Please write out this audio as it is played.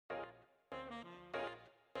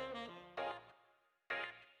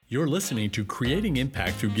You're listening to Creating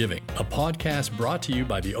Impact Through Giving, a podcast brought to you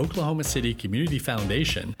by the Oklahoma City Community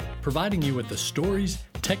Foundation, providing you with the stories,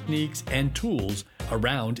 techniques, and tools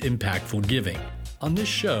around impactful giving. On this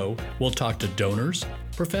show, we'll talk to donors,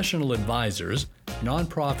 professional advisors,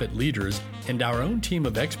 nonprofit leaders, and our own team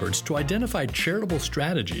of experts to identify charitable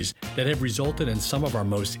strategies that have resulted in some of our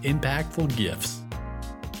most impactful gifts.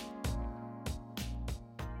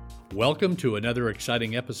 Welcome to another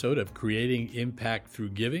exciting episode of Creating Impact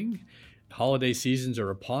Through Giving. Holiday seasons are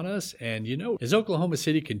upon us, and as Oklahoma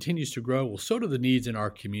City continues to grow, well, so do the needs in our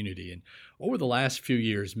community. And over the last few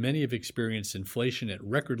years, many have experienced inflation at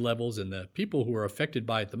record levels, and the people who are affected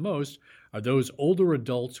by it the most are those older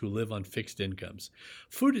adults who live on fixed incomes.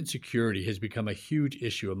 Food insecurity has become a huge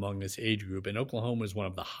issue among this age group, and Oklahoma is one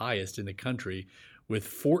of the highest in the country, with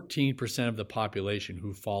 14% of the population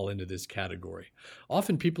who fall into this category.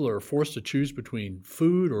 Often people are forced to choose between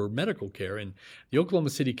food or medical care, and the Oklahoma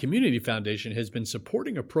City Community Foundation has been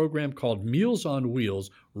supporting a program called Meals on Wheels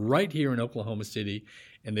right here in Oklahoma City,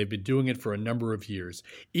 and they've been doing it for a number of years.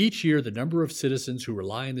 Each year, the number of citizens who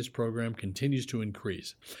rely on this program continues to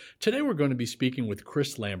increase. Today, we're going to be speaking with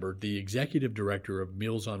Chris Lambert, the Executive Director of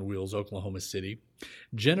Meals on Wheels Oklahoma City,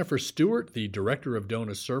 Jennifer Stewart, the Director of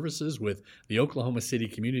Donor Services with the Oklahoma City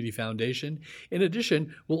Community Foundation. In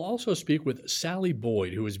addition, we'll also speak with Sally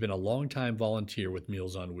Boyd, who has been a longtime volunteer with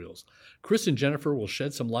Meals on Wheels. Chris and Jennifer will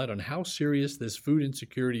shed some light on how serious this food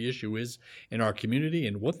insecurity issue is in our community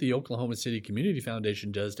and what the Oklahoma City Community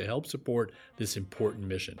Foundation does to help support this important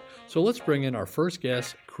mission. So let's bring in our first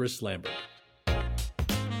guest, Chris Lambert.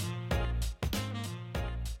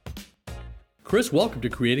 Chris, welcome to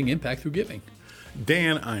Creating Impact Through Giving.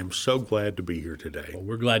 Dan, I am so glad to be here today. Well,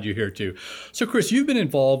 we're glad you're here too. So, Chris, you've been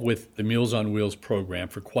involved with the Meals on Wheels program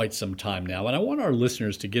for quite some time now, and I want our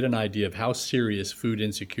listeners to get an idea of how serious food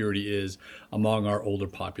insecurity is among our older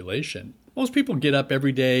population. Most people get up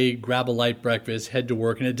every day, grab a light breakfast, head to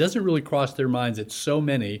work, and it doesn't really cross their minds that so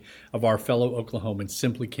many of our fellow Oklahomans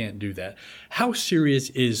simply can't do that. How serious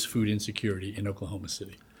is food insecurity in Oklahoma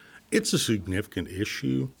City? It's a significant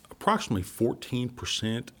issue. Approximately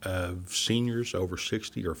 14% of seniors over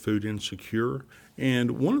 60 are food insecure.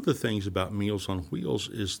 And one of the things about Meals on Wheels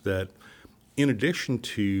is that in addition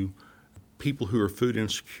to people who are food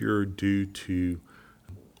insecure due to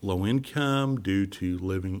low income, due to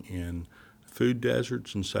living in food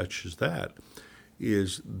deserts and such as that,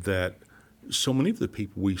 is that so many of the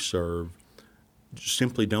people we serve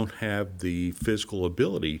simply don't have the physical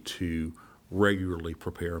ability to regularly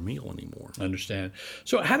prepare a meal anymore. I understand.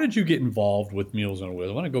 So how did you get involved with Meals on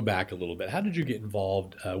Wheels? I want to go back a little bit. How did you get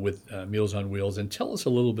involved with Meals on Wheels, and tell us a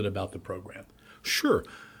little bit about the program? Sure.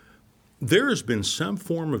 There has been some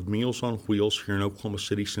form of Meals on Wheels here in Oklahoma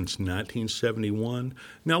City since 1971.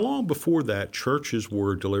 Now, long before that, churches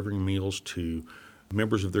were delivering meals to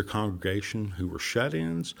members of their congregation who were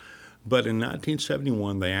shut-ins. But in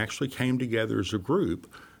 1971, they actually came together as a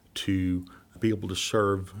group to be able to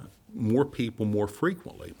serve more people more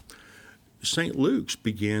frequently. St. Luke's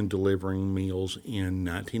began delivering meals in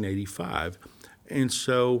 1985, and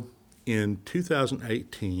so in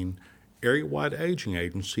 2018, Area-Wide Aging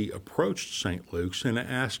Agency approached St. Luke's and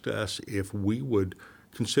asked us if we would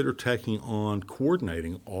consider taking on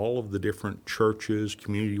coordinating all of the different churches,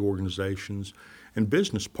 community organizations, and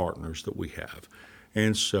business partners that we have.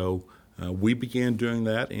 And so we began doing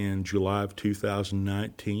that in July of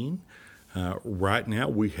 2019. Right now,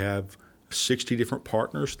 we have 60 different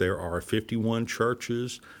partners. There are 51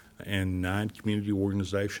 churches and 9 community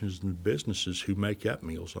organizations and businesses who make up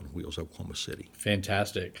Meals on Wheels Oklahoma City.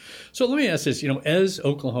 Fantastic. So let me ask this, as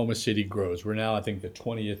Oklahoma City grows, we're now, I think, the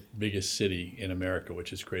 20th biggest city in America,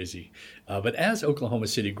 which is crazy. But as Oklahoma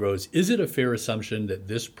City grows, is it a fair assumption that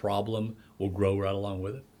this problem will grow right along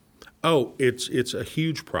with it? Oh, it's a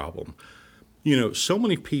huge problem. So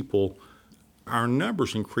many people, our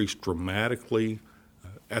numbers increased dramatically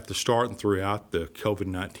at the start and throughout the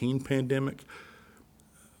COVID-19 pandemic.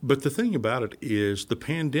 But the thing about it is the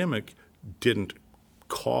pandemic didn't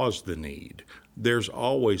cause the need. There's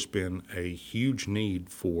always been a huge need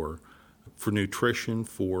for nutrition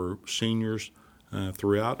for seniors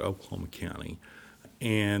throughout Oklahoma County.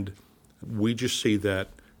 And we just see that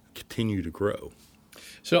continue to grow.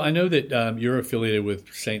 So I know that you're affiliated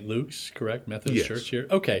with St. Luke's, correct? Methodist Yes. Church here?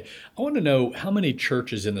 Okay. I want to know how many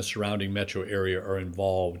churches in the surrounding metro area are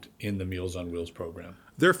involved in the Meals on Wheels program.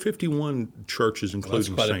 There are 51 churches,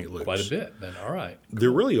 including St. Luke's. Quite a bit, then. All right. Cool.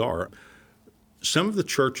 There really are. Some of the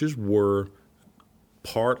churches were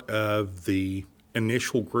part of the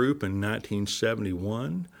initial group in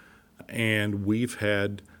 1971, and we've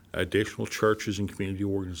had additional churches and community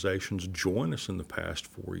organizations join us in the past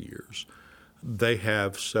 4 years. They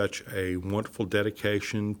have such a wonderful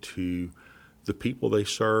dedication to the people they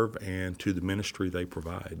serve and to the ministry they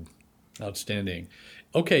provide. Outstanding.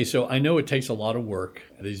 Okay, so I know it takes a lot of work.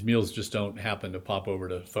 These meals just don't happen to pop over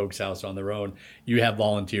to folks' house on their own. You have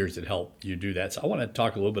volunteers that help you do that. So I want to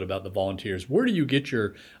talk a little bit about the volunteers. Where do you get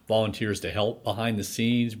your volunteers to help behind the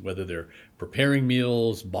scenes, whether they're preparing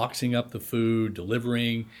meals, boxing up the food,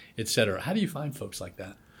 delivering, et cetera? How do you find folks like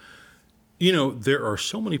that? You know, there are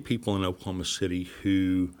so many people in Oklahoma City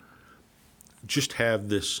who just have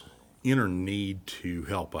this inner need to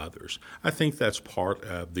help others. I think that's part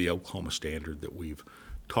of the Oklahoma Standard that we've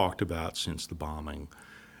talked about since the bombing.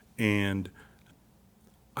 And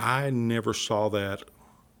I never saw that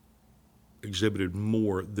exhibited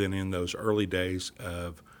more than in those early days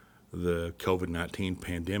of the COVID-19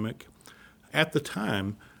 pandemic. At the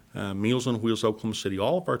time, Meals on Wheels Oklahoma City,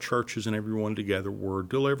 all of our churches and everyone together were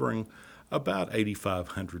delivering about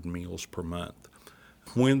 8,500 meals per month.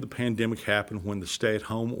 When the pandemic happened, when the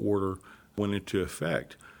stay-at-home order went into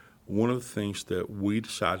effect, one of the things that we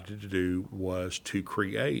decided to do was to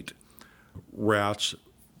create routes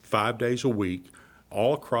 5 days a week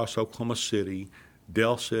all across Oklahoma City,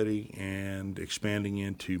 Del City, and expanding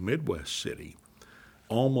into Midwest City.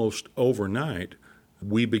 Almost overnight,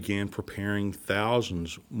 we began preparing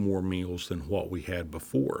thousands more meals than what we had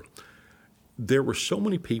before. There were so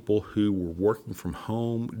many people who were working from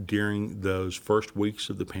home during those first weeks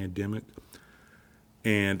of the pandemic.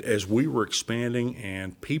 And as we were expanding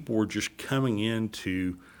and people were just coming in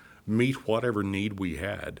to meet whatever need we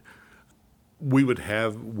had, we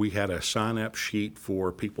had a sign-up sheet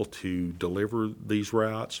for people to deliver these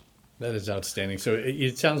routes. That is outstanding. So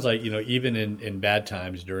it sounds like, even in bad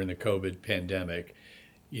times during the COVID pandemic,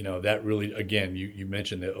 that really, again, you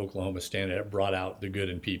mentioned the Oklahoma Standard, it brought out the good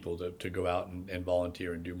in people to go out and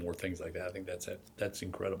volunteer and do more things like that. I think that's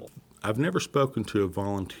incredible. I've never spoken to a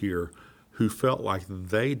volunteer who felt like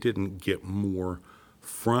they didn't get more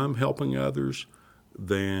from helping others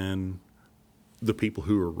than the people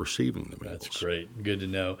who are receiving the meals. That's great. Good to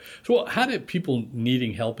know. So how did people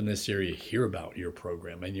needing help in this area hear about your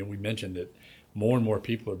program? And we mentioned that more and more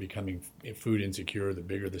people are becoming food insecure the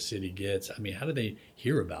bigger the city gets. I mean, how do they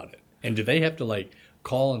hear about it? And do they have to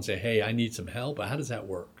call and say, hey, I need some help? How does that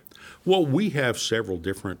work? Well, we have several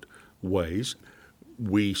different ways.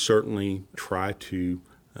 We certainly try to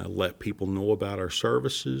let people know about our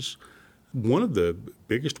services. One of the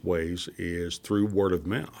biggest ways is through word of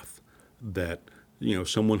mouth, that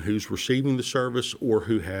someone who's receiving the service or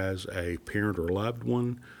who has a parent or loved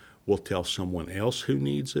one will tell someone else who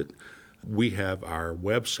needs it. We have our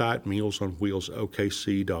website,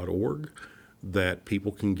 mealsonwheelsokc.org, that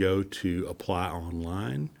people can go to apply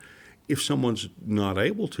online. If someone's not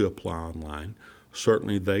able to apply online,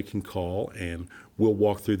 certainly they can call and we'll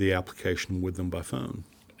walk through the application with them by phone.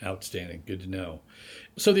 Outstanding. Good to know.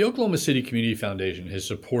 So the Oklahoma City Community Foundation has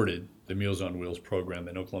supported the Meals on Wheels program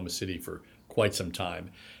in Oklahoma City for quite some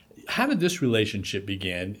time. How did this relationship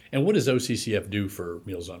begin, and what does OCCF do for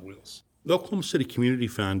Meals on Wheels? The Oklahoma City Community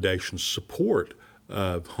Foundation's support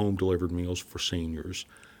of home-delivered meals for seniors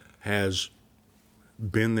has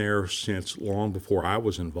been there since long before I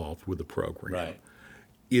was involved with the program. Right.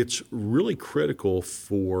 It's really critical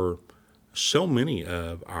for so many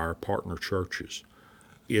of our partner churches.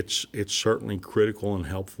 It's certainly critical and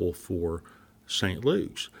helpful for St.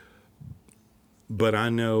 Luke's. But I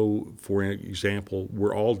know, for example,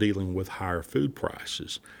 we're all dealing with higher food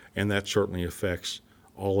prices, and that certainly affects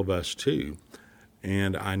all of us too.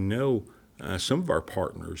 And I know some of our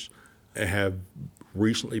partners have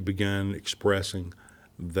recently begun expressing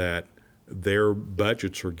that their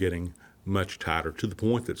budgets are getting much tighter, to the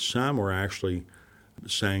point that some are actually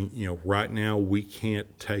saying, right now we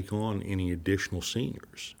can't take on any additional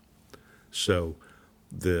seniors. So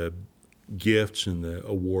the gifts and the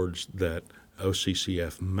awards that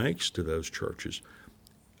OCCF makes to those churches,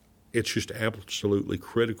 it's just absolutely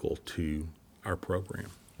critical to our program.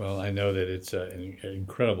 Well, I know that it's an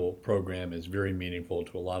incredible program. It's very meaningful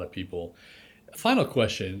to a lot of people. Final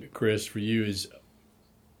question, Chris, for you is,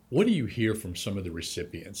 what do you hear from some of the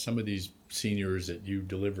recipients, some of these seniors that you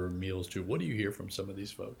deliver meals to? What do you hear from some of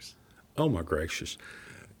these folks? Oh, my gracious.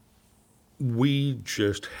 We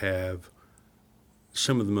just have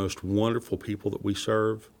some of the most wonderful people that we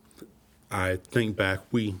serve. I think back,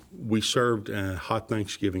 we served hot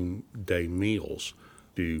Thanksgiving Day meals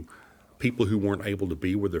to people who weren't able to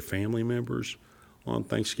be with their family members on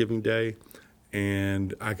Thanksgiving Day.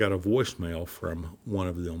 And I got a voicemail from one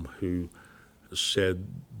of them who said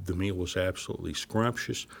the meal was absolutely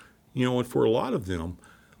scrumptious. And for a lot of them,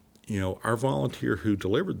 our volunteer who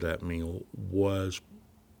delivered that meal was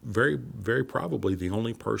very, very probably the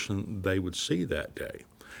only person they would see that day.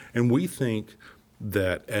 And we think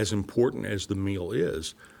that as important as the meal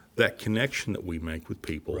is, that connection that we make with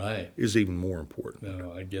people is even more important.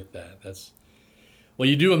 No, I get that. Well,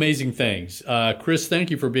 you do amazing things. Chris, thank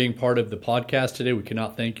you for being part of the podcast today. We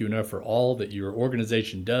cannot thank you enough for all that your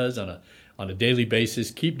organization does on a daily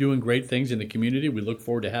basis. Keep doing great things in the community. We look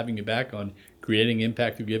forward to having you back on Creating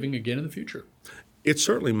Impact Through Giving again in the future. It's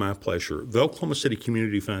certainly my pleasure. The Oklahoma City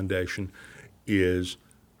Community Foundation is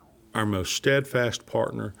our most steadfast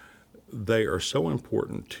partner. They are so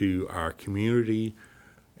important to our community,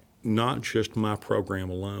 not just my program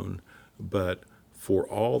alone, but for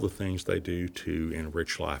all the things they do to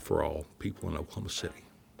enrich life for all people in Oklahoma City.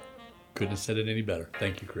 Couldn't have said it any better.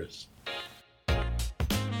 Thank you, Chris.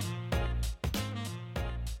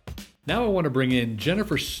 Now I want to bring in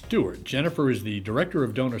Jennifer Stewart. Jennifer is the Director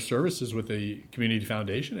of Donor Services with the Community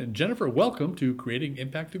Foundation. And Jennifer, welcome to Creating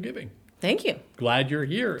Impact Through Giving. Thank you. Glad you're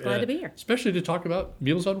here. Glad to be here. Especially to talk about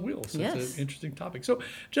Meals on Wheels. Yes. It's an interesting topic. So,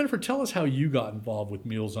 Jennifer, tell us how you got involved with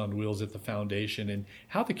Meals on Wheels at the foundation and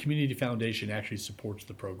how the Community Foundation actually supports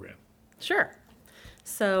the program. Sure.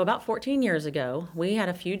 So about 14 years ago, we had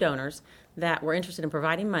a few donors that were interested in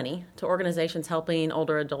providing money to organizations helping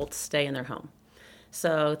older adults stay in their home.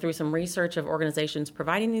 So through some research of organizations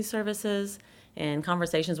providing these services and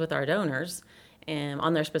conversations with our donors, and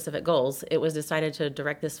on their specific goals, it was decided to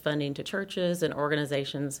direct this funding to churches and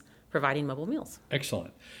organizations providing mobile meals.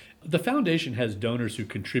 Excellent. The foundation has donors who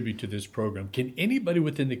contribute to this program. Can anybody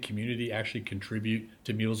within the community actually contribute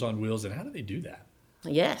to Meals on Wheels, and how do they do that?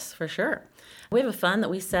 Yes, for sure. We have a fund that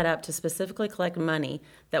we set up to specifically collect money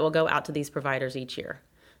that will go out to these providers each year.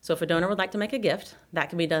 So if a donor would like to make a gift, that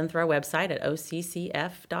can be done through our website at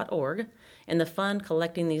occf.org. And the fund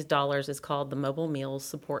collecting these dollars is called the Mobile Meals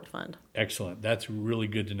Support Fund. Excellent. That's really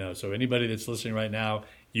good to know. So anybody that's listening right now,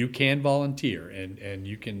 you can volunteer and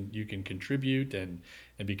you can contribute and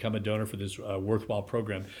become a donor for this worthwhile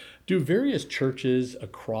program. Do various churches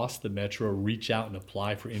across the metro reach out and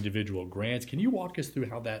apply for individual grants? Can you walk us through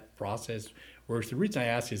how that process works? The reason I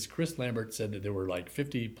ask is Chris Lambert said that there were like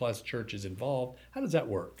 50 plus churches involved. How does that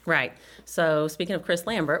work? Right. So speaking of Chris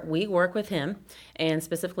Lambert, we work with him and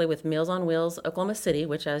specifically with Meals on Wheels Oklahoma City,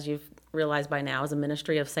 which as you've realized by now is a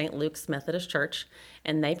ministry of St. Luke's Methodist Church.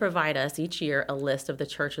 And they provide us each year a list of the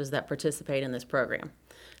churches that participate in this program.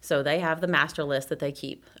 So they have the master list that they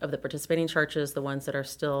keep of the participating churches, the ones that are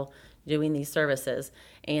still doing these services,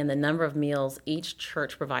 and the number of meals each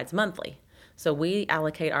church provides monthly. So we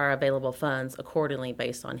allocate our available funds accordingly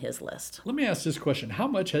based on his list. Let me ask this question. How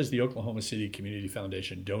much has the Oklahoma City Community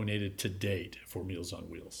Foundation donated to date for Meals on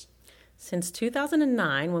Wheels? Since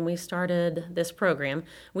 2009, when we started this program,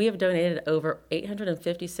 we have donated over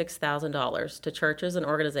 $856,000 to churches and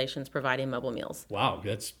organizations providing mobile meals. Wow,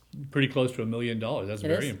 that's pretty close to $1 million. That's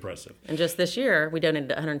very impressive. And just this year, we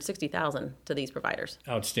donated $160,000 to these providers.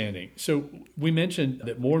 Outstanding. So we mentioned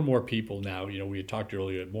that more and more people now, we had talked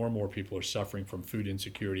earlier, more and more people are suffering from food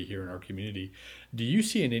insecurity here in our community. Do you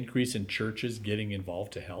see an increase in churches getting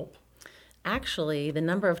involved to help? Actually, the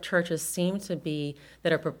number of churches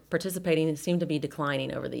that are participating seem to be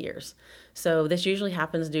declining over the years. So this usually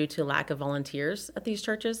happens due to lack of volunteers at these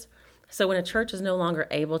churches. So when a church is no longer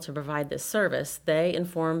able to provide this service, they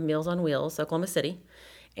inform Meals on Wheels, Oklahoma City,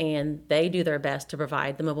 and they do their best to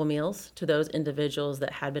provide the mobile meals to those individuals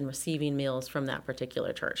that had been receiving meals from that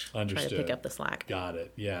particular church. Understood. Try to pick up the slack. Got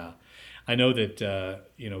it. Yeah. I know that,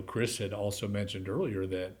 Chris had also mentioned earlier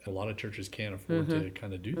that a lot of churches can't afford to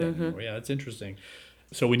kind of do that anymore. Yeah, that's interesting.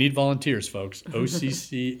 So we need volunteers, folks.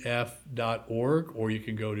 occf.org, or you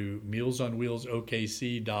can go to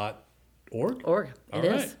mealsonwheelsokc.org.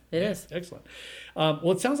 It is. Excellent.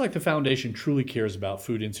 Well, it sounds like the foundation truly cares about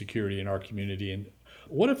food insecurity in our community. And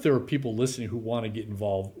what if there are people listening who want to get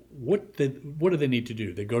involved? What do they need to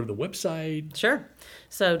do? They go to the website? Sure.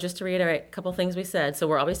 So just to reiterate a couple things we said. So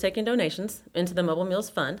we're always taking donations into the Mobile Meals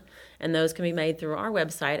Fund, and those can be made through our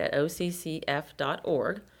website at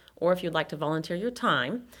occf.org. Or if you'd like to volunteer your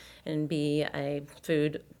time and be a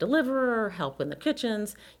food deliverer, help in the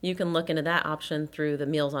kitchens, you can look into that option through the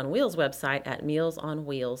Meals on Wheels website at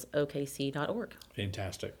mealsonwheelsokc.org.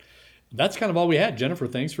 Fantastic. That's kind of all we had. Jennifer,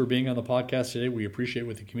 thanks for being on the podcast today. We appreciate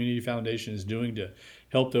what the Community Foundation is doing to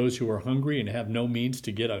help those who are hungry and have no means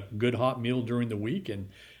to get a good hot meal during the week. And,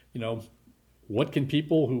 what can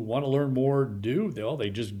people who want to learn more do? They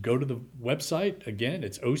just go to the website. Again,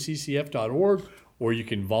 it's occf.org, or you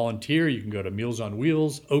can volunteer. You can go to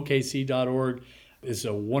mealsonwheelsokc.org. It's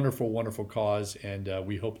a wonderful, wonderful cause, and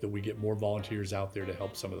we hope that we get more volunteers out there to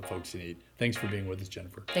help some of the folks in need. Thanks for being with us,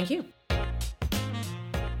 Jennifer. Thank you.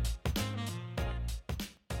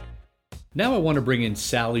 Now I want to bring in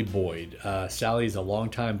Sally Boyd. Sally is a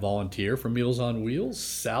longtime volunteer for Meals on Wheels.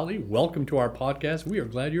 Sally, welcome to our podcast. We are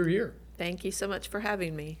glad you're here. Thank you so much for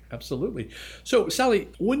having me. Absolutely. So, Sally,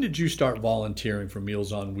 when did you start volunteering for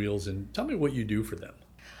Meals on Wheels, and tell me what you do for them?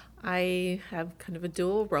 I have kind of a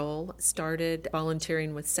dual role. Started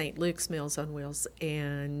volunteering with St. Luke's Meals on Wheels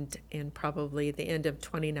and in probably the end of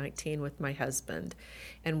 2019 with my husband.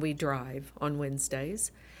 And we drive on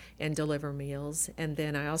Wednesdays and deliver meals. And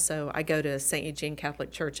then I go to St. Eugene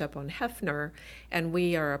Catholic Church up on Hefner, and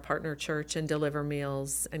we are a partner church and deliver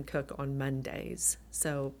meals and cook on Mondays.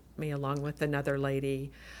 So me along with another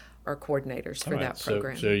lady are coordinators for that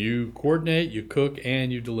program. So you coordinate, you cook,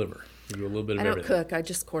 and you deliver. You do a little bit of everything. I don't cook, I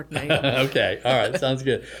just coordinate. Okay, all right, sounds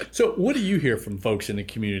good. So what do you hear from folks in the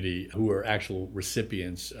community who are actual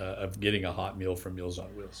recipients of getting a hot meal from Meals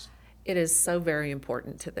on Wheels? It is so very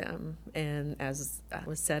important to them. And as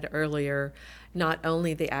was said earlier, not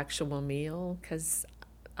only the actual meal, because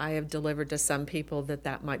I have delivered to some people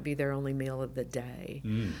that might be their only meal of the day,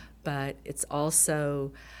 but it's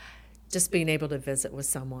also just being able to visit with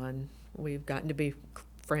someone. We've gotten to be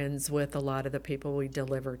friends with a lot of the people we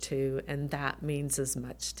deliver to, and that means as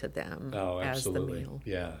much to them as the meal.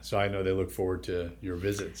 Yeah, so I know they look forward to your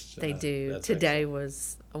visits. They do. Today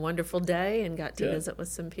was a wonderful day and got to visit with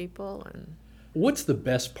some people. And what's the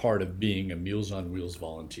best part of being a Meals on Wheels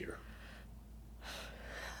volunteer?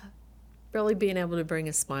 Really being able to bring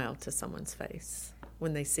a smile to someone's face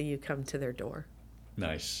when they see you come to their door.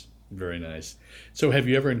 Nice. Very nice. So have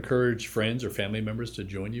you ever encouraged friends or family members to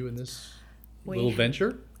join you in this little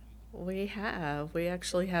venture? We have. We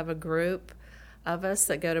actually have a group of us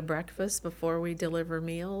that go to breakfast before we deliver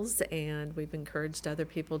meals, and we've encouraged other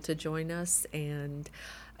people to join us. And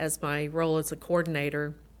as my role as a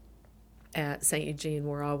coordinator at St. Eugene,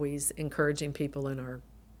 we're always encouraging people in our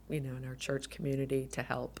church community to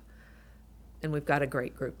help. And we've got a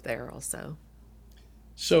great group there also.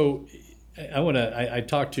 So I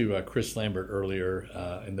talked to Chris Lambert earlier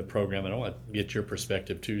in the program, and I want to get your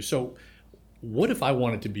perspective too. So what if I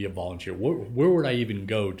wanted to be a volunteer? Where would I even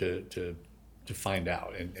go to find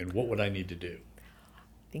out, and what would I need to do?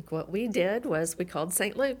 I think what we did was we called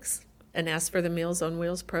St. Luke's and asked for the Meals on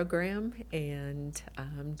Wheels program, and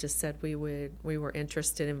just said we were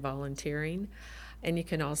interested in volunteering. And you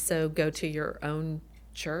can also go to your own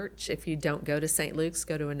church. If you don't go to St. Luke's,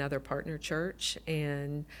 go to another partner church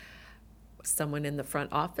and someone in the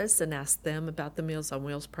front office and ask them about the Meals on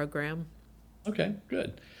Wheels program. Okay,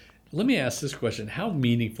 good. Let me ask this question. How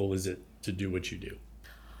meaningful is it to do what you do?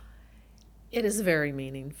 It is very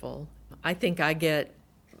meaningful. I think I get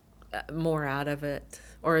more out of it,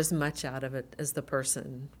 or as much out of it as the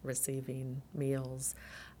person receiving meals.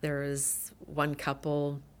 There is one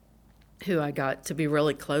couple who I got to be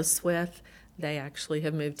really close with. They actually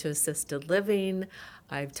have moved to assisted living.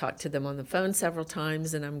 I've talked to them on the phone several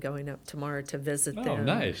times, and I'm going up tomorrow to visit them. Oh,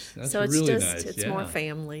 nice. That's so it's really just, nice. It's more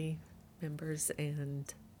family members,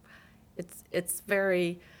 and it's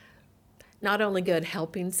very not only good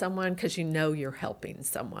helping someone because you know you're helping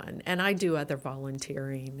someone. And I do other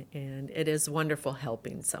volunteering, and it is wonderful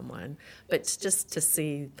helping someone, but it's just to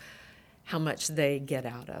see how much they get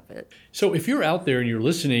out of it. So if you're out there and you're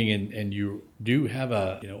listening and you do have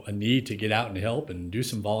a need to get out and help and do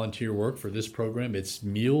some volunteer work for this program, it's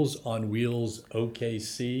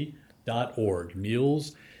mealsonwheelsokc.org.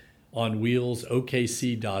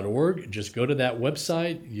 mealsonwheelsokc.org. Just go to that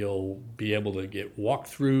website. You'll be able to walk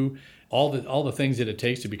through all the things that it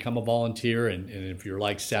takes to become a volunteer. And if you're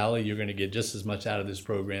like Sally, you're going to get just as much out of this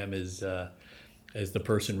program as the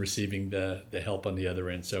person receiving the help on the other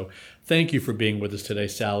end. So thank you for being with us today,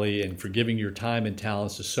 Sally, and for giving your time and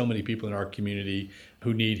talents to so many people in our community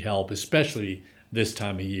who need help, especially this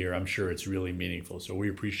time of year. I'm sure it's really meaningful. So we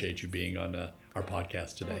appreciate you being on our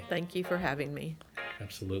podcast today. Well, thank you for having me.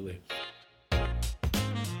 Absolutely.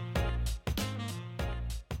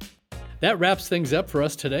 That wraps things up for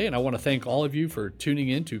us today, and I want to thank all of you for tuning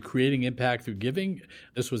in to Creating Impact Through Giving.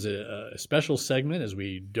 This was a special segment as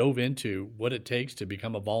we dove into what it takes to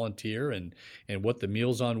become a volunteer and what the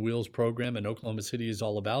Meals on Wheels program in Oklahoma City is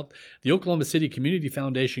all about. The Oklahoma City Community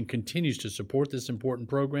Foundation continues to support this important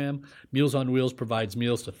program. Meals on Wheels provides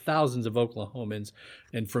meals to thousands of Oklahomans,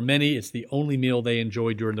 and for many, it's the only meal they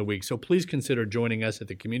enjoy during the week. So please consider joining us at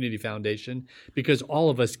the Community Foundation because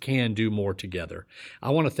all of us can do more together.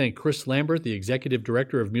 I want to thank Chris Lambert, the Executive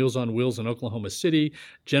Director of Meals on Wheels in Oklahoma City,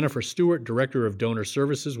 Jennifer Stewart, Director of Donor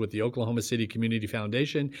Services with the Oklahoma City Community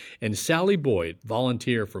Foundation, and Sally Boyd,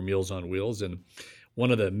 volunteer for Meals on Wheels, and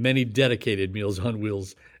one of the many dedicated Meals on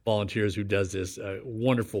Wheels volunteers who does this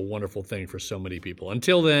wonderful, wonderful thing for so many people.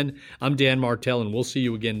 Until then, I'm Dan Martell, and we'll see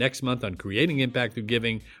you again next month on Creating Impact Through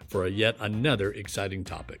Giving for yet another exciting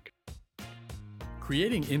topic.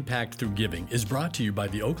 Creating Impact Through Giving is brought to you by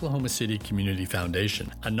the Oklahoma City Community Foundation,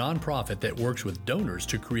 a nonprofit that works with donors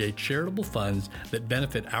to create charitable funds that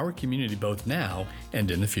benefit our community both now and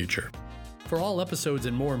in the future. For all episodes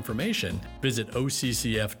and more information, visit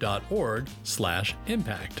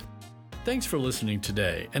occf.org/impact. Thanks for listening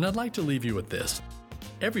today, and I'd like to leave you with this.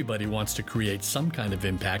 Everybody wants to create some kind of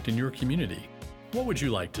impact in your community. What would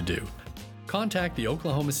you like to do? Contact the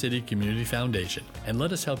Oklahoma City Community Foundation and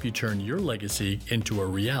let us help you turn your legacy into a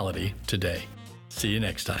reality today. See you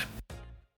next time.